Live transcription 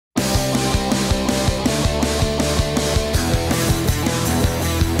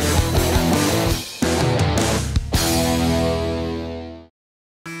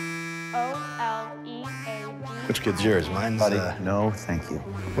kid's yours. Mine's, Buddy, no, thank you.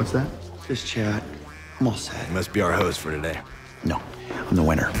 What's that? Just chat. I'm all set. You must be our host for today. No, I'm the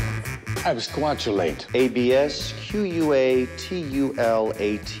winner. Absquatulate.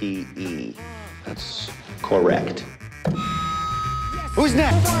 ABSQUATULATE. That's Correct. Who's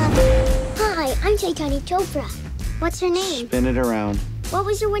next? Hi, I'm Chaitanya Chopra. What's her name? Spin it around. What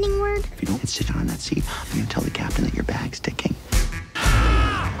was your winning word? If you don't sit down on that seat, I'm gonna tell the captain that your bag's ticking.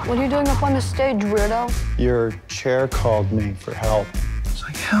 What are you doing up on the stage, weirdo? Your chair called me for help. It's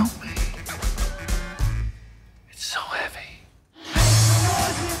like, help me. It's so heavy.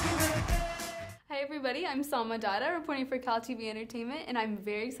 Hi everybody, I'm Samah Dada, reporting for CalTV Entertainment, and I'm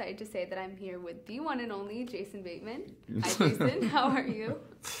very excited to say that I'm here with the one and only Jason Bateman. Hi Jason, how are you?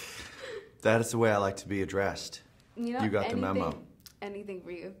 That is the way I like to be addressed. You know, You got the memo. Anything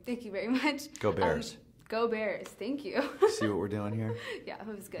for you. Thank you very much. Go Bears. Go Bears, thank you. See what we're doing here? Yeah, it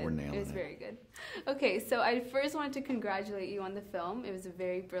was good. We're nailing it. It was very good. Okay, so I first wanted to congratulate you on the film. It was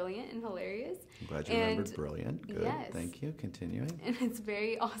very brilliant and hilarious. I'm glad you remembered brilliant. Good. Yes. Thank you. Continuing. And it's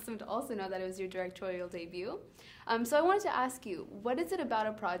very awesome to also know that it was your directorial debut. So I wanted to ask you, what is it about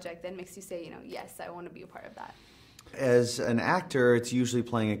a project that makes you say, you know, yes, I want to be a part of that? As an actor, it's usually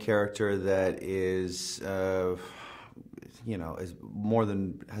playing a character that is, you know, is more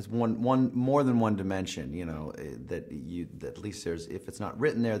than more than one dimension. You know, that at least there's, if it's not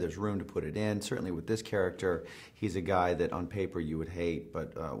written there, there's room to put it in. Certainly with this character, he's a guy that on paper you would hate,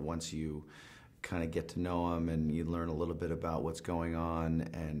 but once you kind of get to know him and you learn a little bit about what's going on,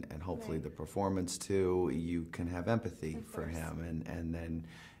 and hopefully the performance too, you can have empathy for him, and then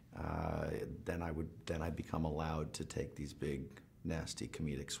I'd become allowed to take these big, nasty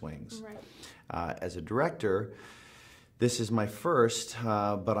comedic swings. Right. As a director, this is my first,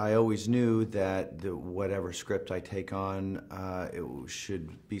 but I always knew that whatever script I take on, it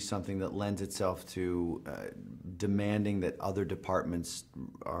should be something that lends itself to demanding that other departments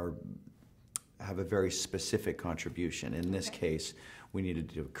have a very specific contribution. In this case, we needed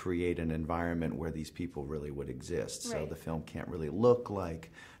to create an environment where these people really would exist. So the film can't really look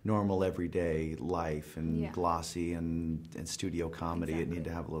like normal everyday life and glossy and studio comedy. It needed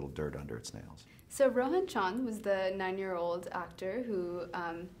to have a little dirt under its nails. So Rohan Chand was the 9-year-old actor who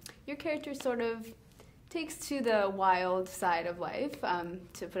your character sort of takes to the wild side of life,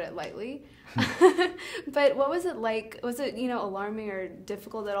 to put it lightly. But what was it like? Was it, you know, alarming or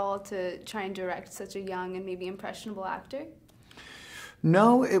difficult at all to try and direct such a young and maybe impressionable actor?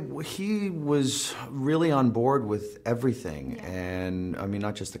 No, he was really on board with everything, and I mean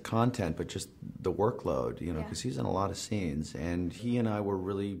not just the content, but just the workload. You know, because he's in a lot of scenes, and he and I were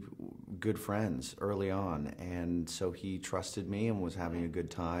really good friends early on, and so he trusted me and was having a good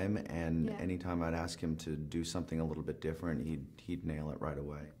time. And anytime I'd ask him to do something a little bit different, he'd nail it right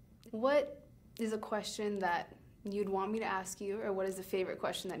away. What is a question that you'd want me to ask you, or what is the favorite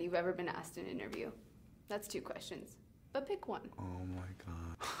question that you've ever been asked in an interview? That's 2 questions. But pick one. Oh my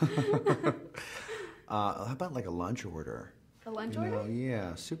God. How about like a lunch order? A lunch order?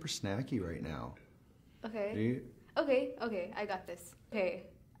 Yeah, super snacky right now. Okay. Okay, I got this. Okay,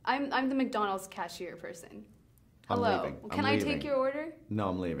 I'm the McDonald's cashier person. Hello. I'm leaving. Can I take your order? No,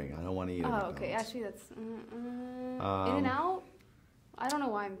 I'm leaving. I don't want to eat at McDonald's. Okay. Actually, that's In-N-Out. I don't know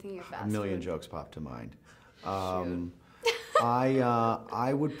why I'm thinking of fast food. A million food. jokes pop to mind.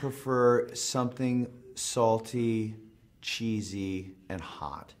 I would prefer something salty, cheesy, and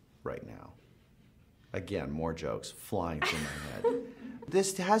hot right now. Again, more jokes flying through my head.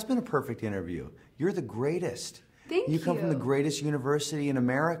 This has been a perfect interview. You're the greatest. Thank you. You come from the greatest university in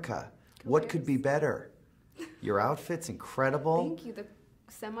America. What could be better? Your outfit's incredible. Thank you. The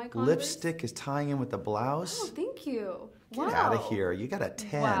semi-Converse. Lipstick is tying in with the blouse. Oh, thank you. Get out of here. You got a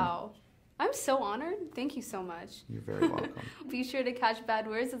 10. Wow. I'm so honored. Thank you so much. You're very welcome. Be sure to catch Bad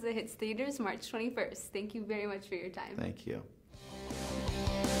Words as it hits theaters March 21st. Thank you very much for your time. Thank you.